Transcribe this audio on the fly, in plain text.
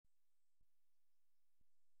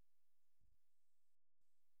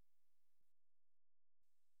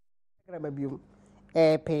Babium,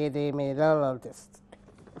 epidemiologist.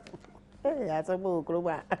 Hey, that's a book,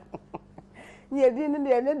 Ruba. You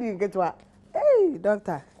didn't get what? Hey,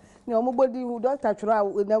 doctor. No, nobody who Doctor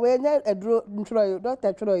Troy, in a way, a draw,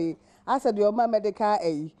 Doctor Troy. I said, your mamma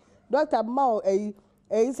medical, Doctor Mao, a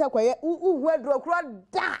quiet, who draw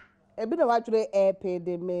crowd, da, a bit of actually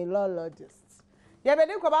epidemiologist. You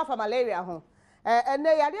better come out from malaria home. And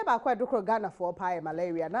they are about quite to Ghana for pie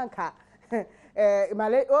malaria, Nanka.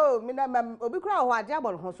 Malaria, oh, Mina, Obicra, what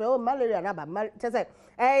jabble, so malaria, number. Say,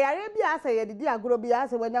 Arabia say, the dear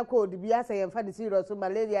Grobias when I called the Biasa and Fanny Zero, so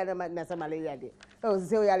malaria and malaria. Oh,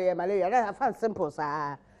 Zillia malaria, I found simple,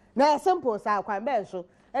 sir. Now, simple, sir, quite bad, so.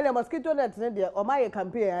 And a mosquito net, or my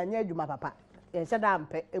campaign, and yet you, my papa. Yes, Adam,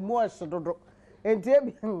 a more so. And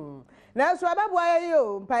now, so about why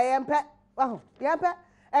you, pay and pet. Oh, yeah,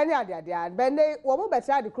 any idea, but they were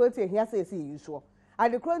better the cruelty here, says he usual.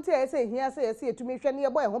 And the cruelty say here say to me,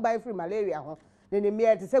 Shania boy, who buy free malaria home. Then the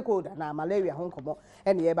mere to say cold and malaria home come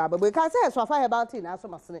and yeah, Baba. We can't say so far about it now, so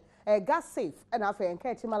much a gas safe and after and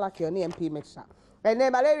catch him like your MP mixture. And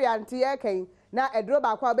then malaria and tea came now a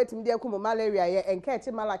drawback while betting dear Kumo malaria and catch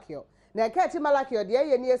him malakio. Now catch him malakio, the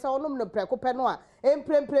air near Sonum no precopenoa, and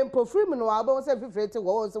plain for free no albums and free to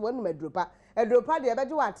go, so one medrupa, a dropa the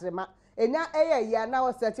better watch them. And now a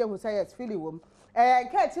now certain who says Philly womb, and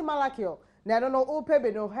catch him malakio. Now don't know all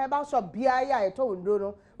pebble no about shop BIA told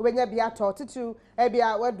Bruno when you be a torty to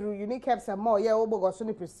Ebia what do unique have some more yeah over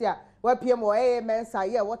Sunny Priscia, what PM or a man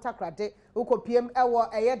say yeah water credit, Uko PM or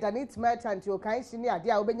a year than it merchant to kind senior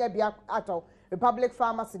dear Ubenya be at all. Republic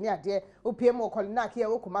farmers near dear, UPM or Colinaki,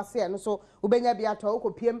 Okumasi, and so Ubenya be at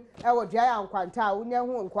all, PM, our Jaya and Quanta, Unia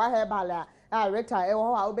who inquire Bala, I retire,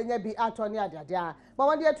 or Ubenya be at on Yadia. But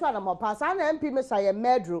when you're trying to more pass, and MP Messiah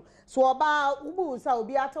Medru, so about Ubu, so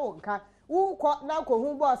be at all. Who caught now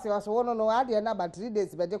who boss was one no idea about 3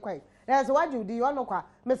 days, but quite. That's what you do, you know,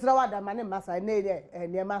 Mr. Wada, my name, Massa,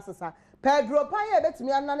 and your master, Pedro Paya, bet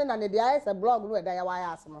me, and the eyes a blog where they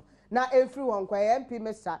are asthma. Now, everyone, quite MP,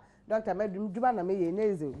 Mr. Dr. Medum, Jubana, me,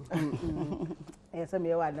 Nazu. Yes, I'm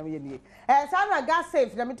your one. And some gas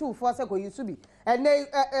safe, let me too, for a second, you should be. And they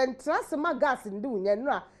trust my gas in doing, ya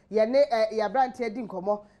brand tearding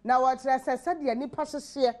come. Now, what I said, your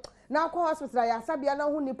nippers here. Now, hospital, I sabia no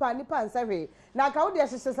who nipa and survey. Now, Kaudia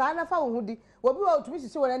says, I never found who did. What we ought to be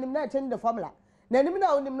sure and not change the formula. Nanimina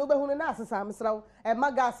only no who nasa Samsrow and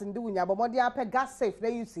my gas in doing ya, but Modia pet gas safe, there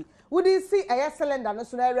you see. Would you see a cylinder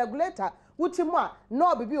national regulator? Which more,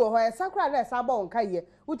 no be or a sacred sabon kaye,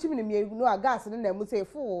 which mean no gas and then would say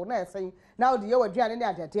fool, nursing. Now the old Jan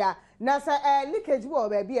at ya. Nasa leakage will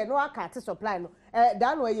be a no cat supply.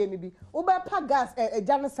 Down where you be. Uber pack gas a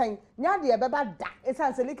Jan saying, Nadia Baba, it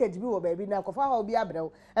has a leakage bill, baby. Now, Kofa be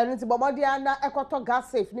abro, and it's Bomodiana equator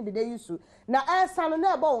gas safe, maybe they used to. Now, as son and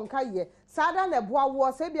bon kaye, Sadan a bois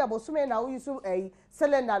was a bosume now use a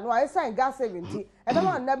cylinder, no, I sign gas 70, and I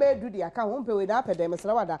want never do the account with epidemics.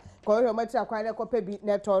 Call your much acquire copy beat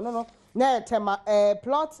net or no, tema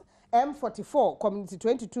plot. M44 Community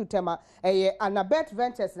 22 Tema Annabeth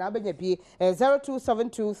Ventures na benye bi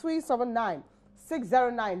 0272379609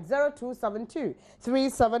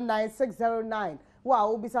 0272379609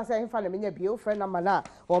 wow bisa say himfa na menye bi o friend number na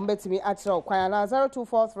wo betimi atro kwan na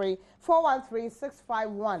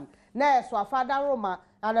 0243413651 na so afada Roma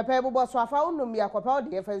anape bubo so afa unum ya kwapa o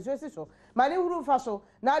de fa so mani huru fa so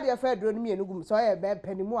na de fa duro no mienu gum so ye be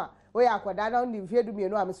panimu a we akwada na ndi fie du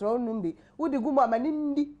mienu amsro unum bi wudi gum amani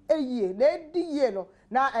ndi eyie na ediye no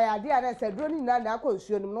na ade a na se duro ni na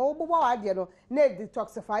akwansuo no no bubo wa ade no na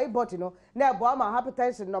detoxify body no na ebo ama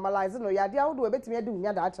hypertension normalize no ya de awodo betimi ade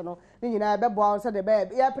unya da ache no ni nyina be bo so de be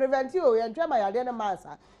ya prevent you ya ntwa ma ya de na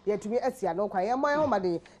masa ya tumi asia no kwan ya mo ho ma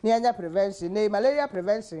de na anya prevention na malaria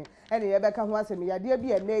prevention ene ye be ka ho asem ya de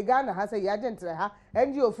bi na Ghana ha se ya de ntre ha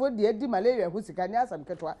NGO fo de di malaria hu sika ni asam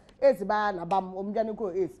ketwa esi ba na bam omjane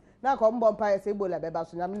ko esi na ko mbom pa ese Ebola be ba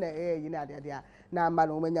so nyam na yi na ade na amba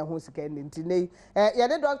no manya hu sika ni nti ya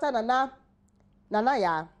de doctor nana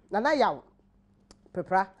ya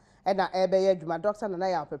prepara e na e be ya djuma doctor nana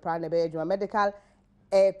ya prepara na be ya djuma medical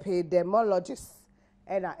epidemiologist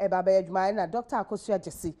e na e ba be ya djuma e na doctor Akosua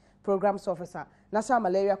Jesse programs officer national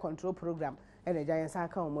malaria control program e na giant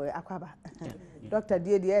aka omo akwaba doctor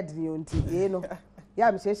die edni onti ye no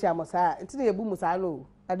ya mshesha mosa nti na ebu musa no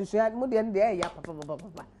adusua mu de ne ya papa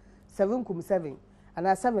 7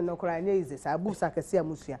 ana 7 no kora nya ize sa abu sakase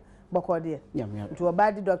amusua boko de nti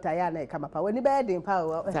obadi doctor ya na kama pa wani ba de pa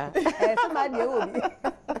o so ma de wo bi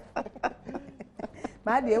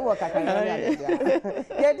ma de wo kaka ya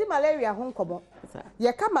ye di malaria ho nkomo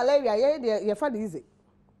ye ka malaria ye fa de ize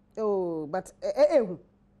oh but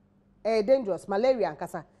dangerous malaria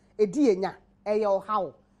nkasa edi enya eyo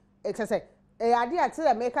how say ade ate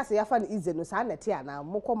ya make say yafa no easy no sa na te ana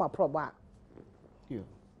mokoma probo a yo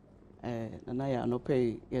na ya no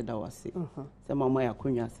pay ye da wase se mama ya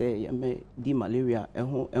konya se ye me di malaria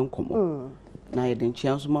eho enkomo na ye den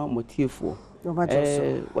chianso ma motiefo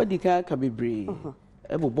what di ka bebre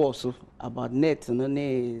ebo boss about net no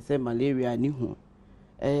ne say malaria ni hu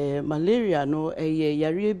malaria no ye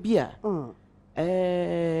yare bia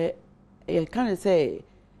can say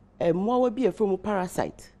more be a from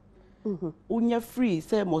parasite unya free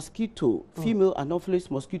say mosquito female anopheles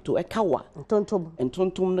mosquito e kawa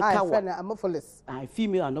tontom no kawa anopheles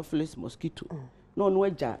female anopheles mosquito no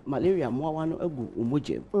agya malaria mo wa no agu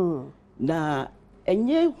omojem na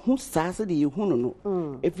enye hu saase de yehu no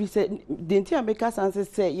if you say denti ameka sanse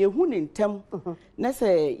say yehu ne ntem na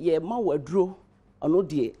say ye ma waduro ono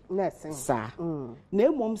de sa na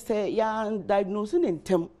emom say ya diagnose ne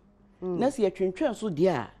ntem na say twentwen so de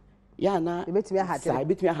a ya na ebetimi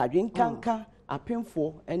ahadwe nkanka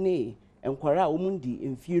apemfo ene enkwara omundi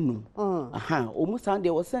emfienum omu san de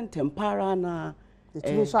wo sentem para na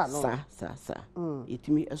sa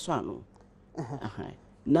etimi eso ano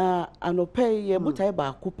na anope ye butai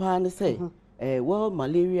ba kupa ne say World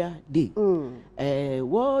Malaria Day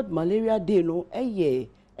World Malaria Day no eye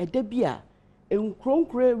edabia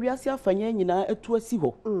enkronkro wiase afanya nyina etu asi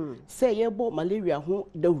ho say ye bo malaria ho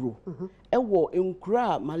dawro ewo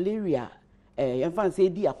enkura malaria yemfa say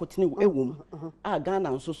di akotene ewom a Ghana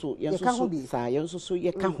nso so yenso so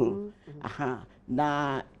ye ka ho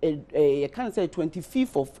na ye can say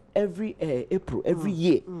 25th of every April every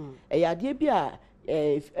year ade bia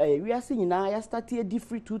wiase nyina ya start year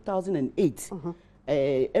different 2008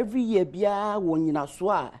 every year bia won nyina so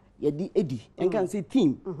a ye di edi enkan say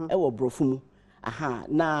team ewo brofumu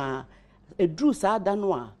na edru sa da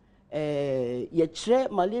no a ye kire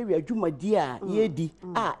malaria dwumadi a ye di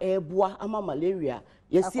a eboa ama malaria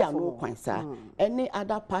yesi ano kwan sa any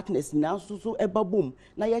other partners na so ebabom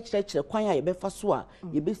na ye kire kwan a ye befa so a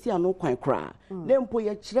ye besi ano kwan kra na mpo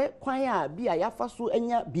ye kire kwan a bi a yafa so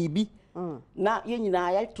enya bibi na ye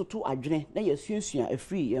nyina ya toto adwene na ye suasua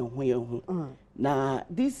afri ye ho na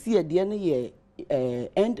this year de na ye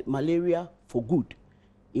end malaria for good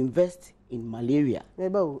invest in malaria.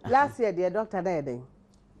 Last year, the doctor died.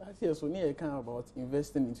 Last year, so near can about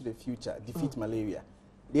investing into the future, defeat malaria.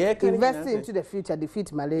 Investing into the future,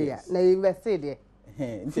 defeat malaria. Yes. Now invested there.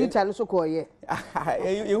 Future no so call ye.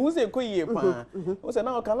 You who say call ye pa. Who say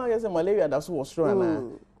now can I say malaria that's what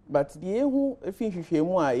strong but the who if you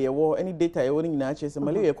mu a ye wo any data ye wo ni na say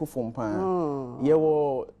malaria ko fom pa. Ye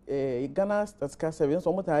wo Ghana Statistical Service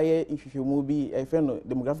so mota ye if you mu bi a friend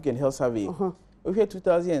demographic and health survey. Okay,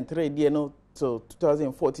 2003 there no to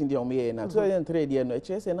 2014 there me na 2003 there no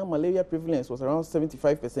say na malaria prevalence was around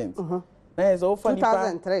 75%. Na is all funny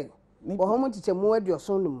 2003 bo homo tiche mu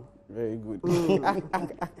aduosonum very good.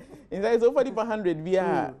 In that is over 100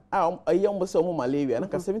 via a young some malaria na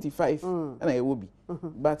 75 and I will be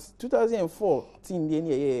but 2014 there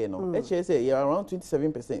year no say you around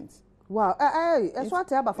 27%. Wow that's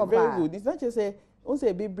what about for very good. It's not just say on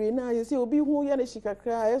say bebre na you say obi hu ya na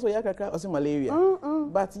shikakra so ya kakra o malaria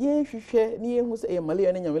but ye hwehwe ni ye hu say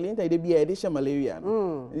malaria na nyamele enta de bia de malaria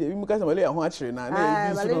no we muka say malaria ho akire na e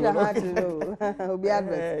bi malaria ho akire obi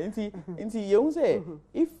advert inti ye hu say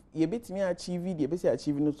if ye betimi achieve the be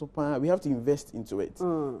achieve no so pa we have to invest into it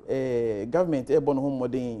government e born home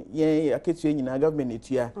modern ye aketu nyina government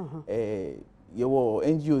etua ye wo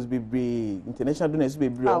NGOs bebre international donors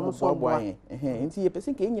bebre o so aboan inti ye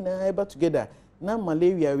person ke nyina eba together. Now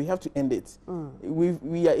malaria, we have to end it.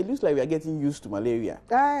 We are. It looks like we are getting used to malaria.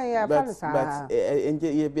 Yeah, but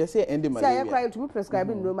you say end malaria. See, I cry to me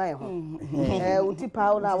prescribing no my home. Uti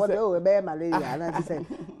powder, what oh, be malaria. And I say,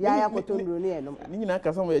 yeah, I put on no. You know,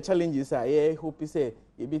 some of the challenges I hope you say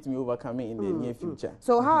you beat me overcoming in the near future.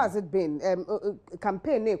 So how has it been?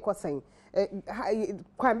 Campaign ne kwasang.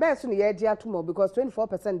 Kwan be so ne ye dia tomorrow because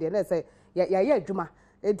 24% there. Let's say yeah juma.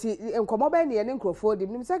 Enti enkomo ba ne ne nkrofo di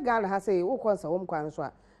nim se Ghana ha say wo konsa wo mkwan so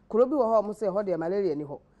a kuro bi wo ho mo say ho de malaria ni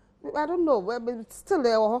ho I don't know but still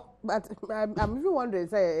there ho but I'm even wondering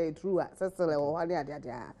say true still there ho ani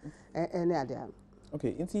ade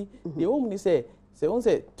okay enti the woman ni say on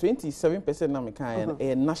say 27% na me kan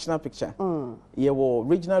a national picture ye wo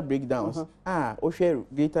regional breakdowns o share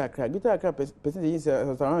Greater Accra percentage is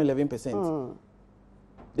around 11%.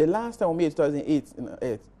 The last time we made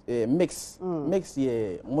 2008 mix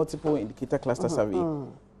year multiple indicator cluster survey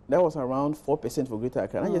that was around 4% for Greater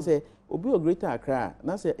Accra. And I just say obi o Greater Accra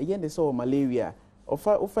na say again they saw malaria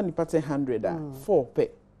offer ni pattern 100 4 pe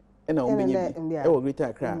ena obenye bi e wo Greater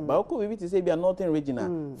Accra but oko we to say be northern regional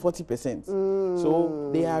 40%. So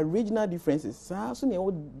there are regional differences so ne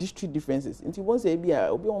district differences nti won say be a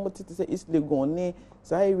obi won tete say East Legon ne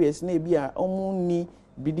sa areas na be a omo ni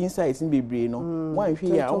breeding sites in bebre no wan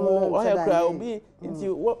hwe ya o ya kra obi nti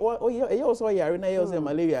e also yare na ye say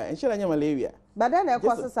malaria and share anya malaria but then of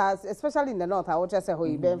course especially in the north I would just say ho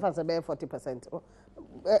be fa say be 40%.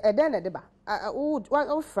 Then the ba o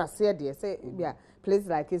frase dey say be a place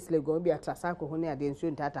like East Legon be a trasako ho ne ade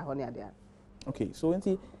nsu ntata ho ne ade. Okay, so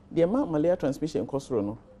nti the amount malaria transmission kosoro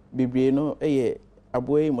no bebre no eye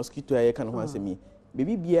aboy mosquito aye kan ho asemi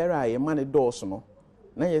bebi biara aye man dose no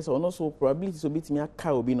na yes ono so probability so bitimi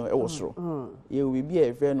aka obi no e wo soro ye we be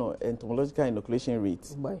a very no entomological inoculation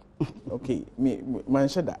rate okay me man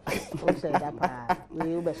shada o shada pa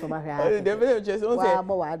we ube so ma hwa the very just on say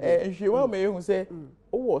hwe wa me hu say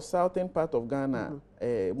o southern part of Ghana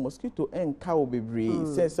mosquito en cow bebre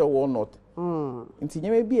say wo not nti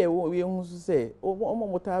nyeme bi e we hu so say o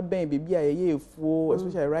mota ben bebi a ye efuo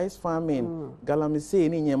especially rice farming galamsey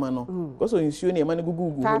ni nyema no because nsuo ni ema ne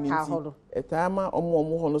gugugu ho nti etama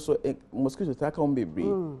omo ho no so mosquito ta ka bebre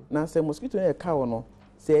na say mosquito e cow no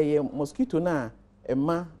say ye mosquito na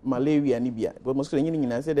ema malaria ni bia but mosquito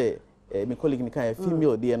nyina say the me colleague ni kan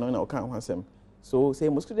female there no na o kan ho asem so say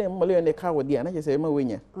mosquito malaria ne cow there na say ema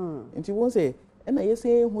wenya nti won say na ye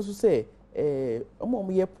say hu so say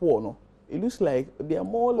omo ye poor no it looks like they are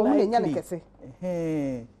more likely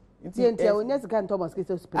Inti onya sika nto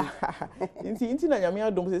mosquito spray. Inti na nyame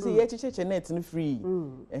adom say ye chicheche net no free.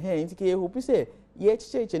 Inti ke hope say ye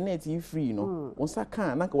chicheche net you free no. Onsa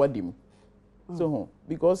kan na ka wadem. So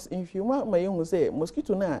because if you ma you say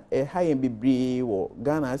mosquito na high and bebre wo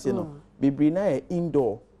Ghana say no. Bebre na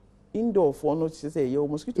indoor for no say ye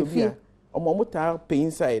mosquito bia. Omo ta pay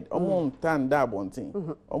inside omo tan da bontin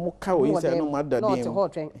omo ka o inside no mother dem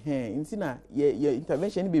nti na ye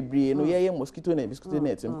intervention bebre no ye mosquito net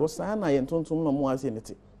because na ye ntontom no mo ase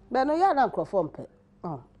neti be no ya na crofom pe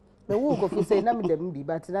me wo go fi say na me dem bi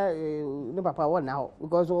but na no papa won na ho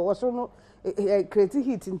because wo so no create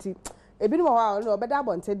heat nti ebi no ho no obeda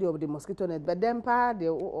bontin de of the mosquito net but dem pa de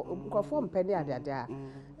crofom pe ne ade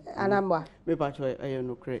anamba me pa cho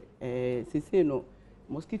no cre sisi no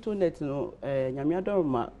mosquito net no nyame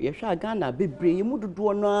adorma ye hwa Ghana bebre ye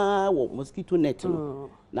mudodo no wo mosquito net no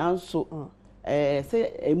nanso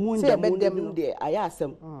say emu ndam de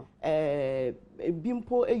ayasem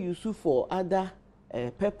bimpo use for other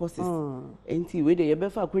purposes enti we de ye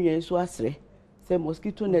befa akonya nso asre say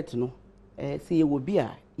mosquito net no say ye wo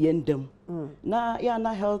bia ye ndam na ya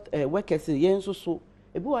na health workers ye nso so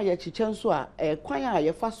ebi wa ye chiche nso a kwan a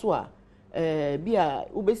ye fa so a bia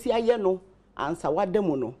ubesi aye no ansa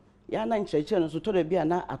wademu no ya na nkyerɛkyerɛ no so tɔre bia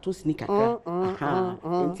na ato sneaker kakra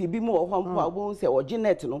nti bi mu wɔ mpo abon sɛ ogi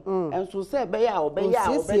net no enso sɛ bɛyɛ a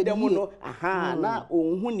obɛdemu no na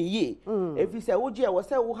onhu ne yie efi sɛ wogi a wɔ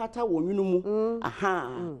sɛ wo hata wɔ nwunu mu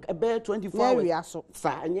ɛbɛ 24 hours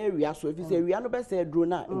sa anya wia so efi sɛ wia no bɛ sɛ duro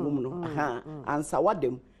na egum no ansa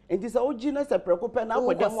wademu enti sɛ ogi na sɛ prɛko pɛ na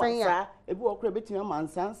akɔdemu asa ebi wɔ kora betimi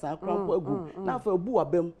amansansa krampo agu na afa abu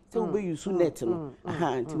abam sɛ wo be use net no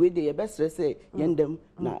nti we de ye bɛ srɛ sɛ yendem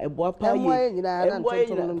na eboa pa ye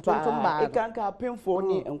ntontom ba ekanka apemfo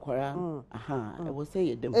ni enkwara ɛwɔ sɛ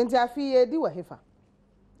yedem enti afi ye di wɔ hefa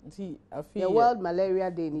nti afi the world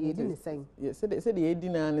malaria day ni ye di ne sɛn sɛ de ye di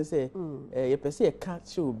na ne sɛ ye pɛ sɛ ye ka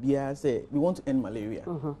kyɛ obia sɛ we want to end malaria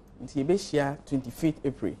nti ye be share 25th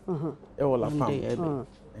April ɛwɔ Lapam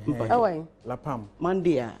Lapam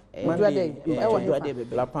Monday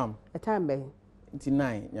Lapam time be nti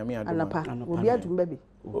 9 nyame adom anapa obi adum baby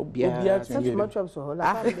obi atun so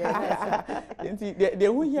Lapam nti de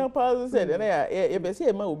hu hia pa said na ye be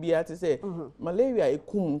say ma obi ate say malaria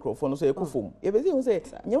ekum nkrofo no so ekufom ye be say hu say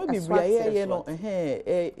nyama bibia ye no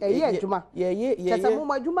ye adwuma ye tata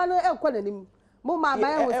mo adwuma no ekọ nanim mo ma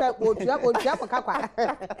ma hu say otua kakwa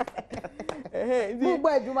mo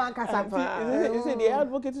gba adwuma ankasa say the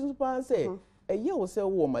advocate super say ye wo say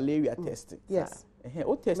wo malaria test yes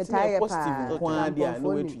o test positive kwa dia no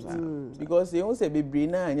we treat because they won say bebre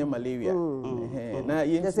na anya malaria na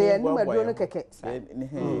ye say ni maduro no keke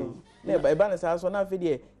na ba na sa so na fe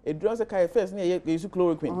de eduro say kai first na ye use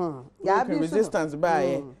chloroquine ya be resistance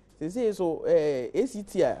by say so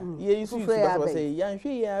ACT ye use but say yan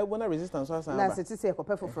hwe ya bona resistance so asan ba na say say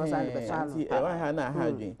kope foforo sa de be so ano wa ha na ha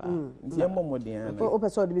adwen nti emmo modern o pe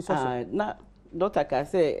so de bi so na doctor ka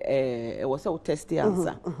say was a test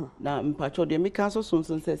answer na mpacho de meka so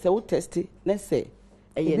say wo test na say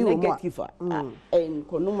negative en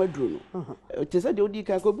kono maduro no te say de odi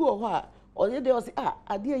ka ko bi wo ho a ɔyɛ de ɔsi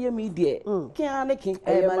ade yɛ me deɛ kia ne kin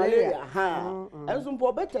malaria ha enso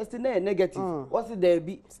mpo be test na negative ɔsi there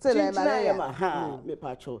be still malaria me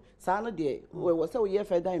pacho saa no de we say we hear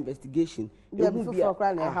further investigation ehu bia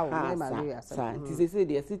malaria sa ti say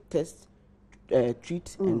they test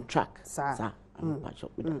treat and track sa pacho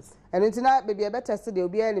and it's not baby be test de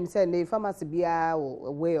obi anim say na pharmacy bia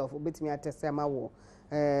way of obetimi attest am wo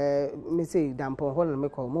me say dampo ho na me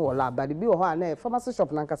ko mo lab but bi wo ho na pharmacy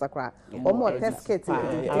shop na nkasa kra o mo test kit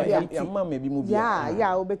ya mama bi mu bia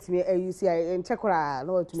ya obetimi ayusi enche kra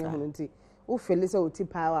na watumi hu nti wo feel say o ti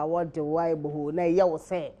power what the why bo na ye wo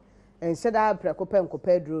say enche da preko penko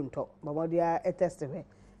drone to babo dia test we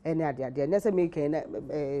any ade na say me kan na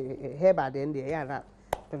herb de nde ya na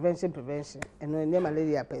prevention and when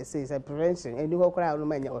malaria per se is prevention and you go cry no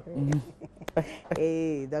manya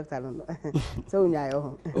doctor no so nyaaye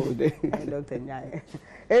ho doctor nyaaye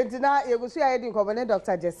entina yegusu ya edi nkomo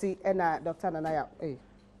doctor Jesse na doctor Nanaya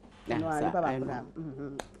no ani baba kuna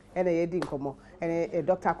ena yedi nkomo ena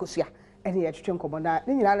doctor Kosia ena ye twetwe nkomo na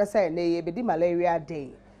ni nyina say na ye bedi malaria day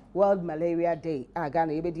World Malaria Day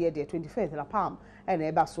Ghana ye bedi the 25th la palm ena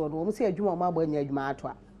e ba so no mo say adwuma mo agba nya adwuma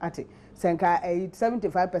ato ate senka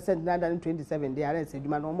 75% na than 27 they are say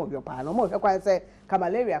adwuma no mo byo pa no mo hwe kwan say ka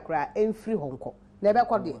malaria kra enfri honko na e be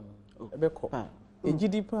kɔ de e be kɔ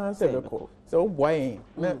ejidi pa se be kɔ se wo boy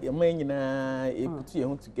na ye man nyina ekutu ye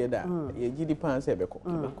hu together ejidi pa se be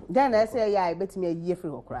kɔ then na say ya betimi ayi efri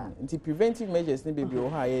hokra nti preventive measures ni bebi o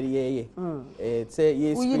ha ye say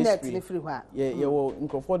ye spray ye wo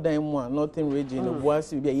nkofo dan mu a northern region no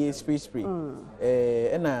boasi bia ye spray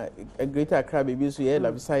na a greater Accra bebi so ye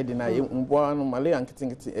labside na ye mboa no malaria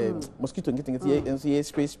nkitingiti mosquito nkitingiti ye enso ye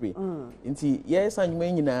spray nti ye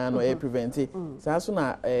sanwuma nyina no ye prevent sa so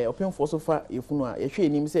na opemfo so fa yefunu a ye hwe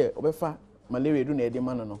enim say obefa malaria do na ede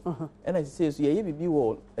ma no na say so ye bibi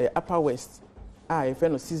wo upper west if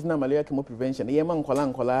no seasonal malaria chemo prevention ye ma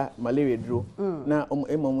nkola malaria duro na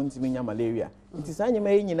emom ntimi nya malaria nti sa nyema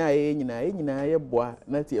nyina ye boa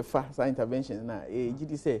na tie fa sa intervention na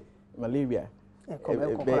gidi say malaria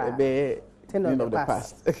be thing of the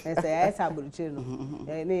past say aburuche no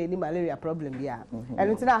ni malaria problem bia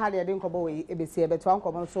eno tina ha de nkobo we ebesi ebeto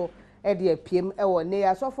nkobo so e de apiem e wo ne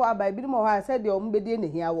asofo abai bi mo ha say de om bedie ne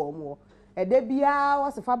hia wo mo e de bia wo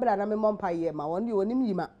se fabra na me mompa ye ma won de onim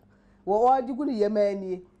yima wo ojigu ne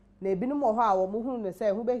yemani na ebinom ho a wo mo hunu ne say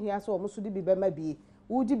ho behia so wo so de bi be ma bi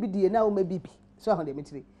uji bi die na wo ma bibi so ho de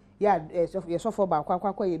mitiri ya sofo ba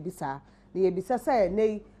kwakwa ye bisa na ye bisa say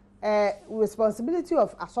ne responsibility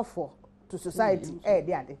of asofo to society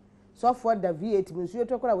de ade so for the VAT munsuo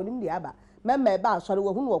to kora wonim de aba memma ba asore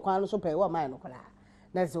wo hunu wo kwan no so pe wo man no kora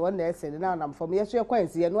na se won na ese na nam fom yeso ye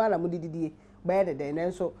kwansi ye no ana mu dididie ba ye de na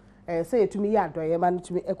nso say etumi ya adoye ma no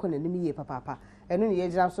tumi ekona nim ye papa eno ne ye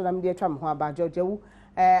gira so na me de atwa me ho aba jojewu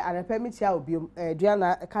anapa mi tia obiom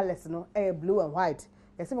duana colors no blue and white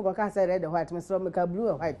yesi me go ka say red and white me so me ka blue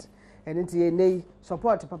and white eno tie nei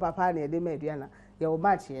support papa na ye de ma duana ye wo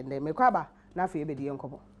match ye ne me kwaba na afa ye be de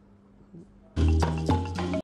nkobo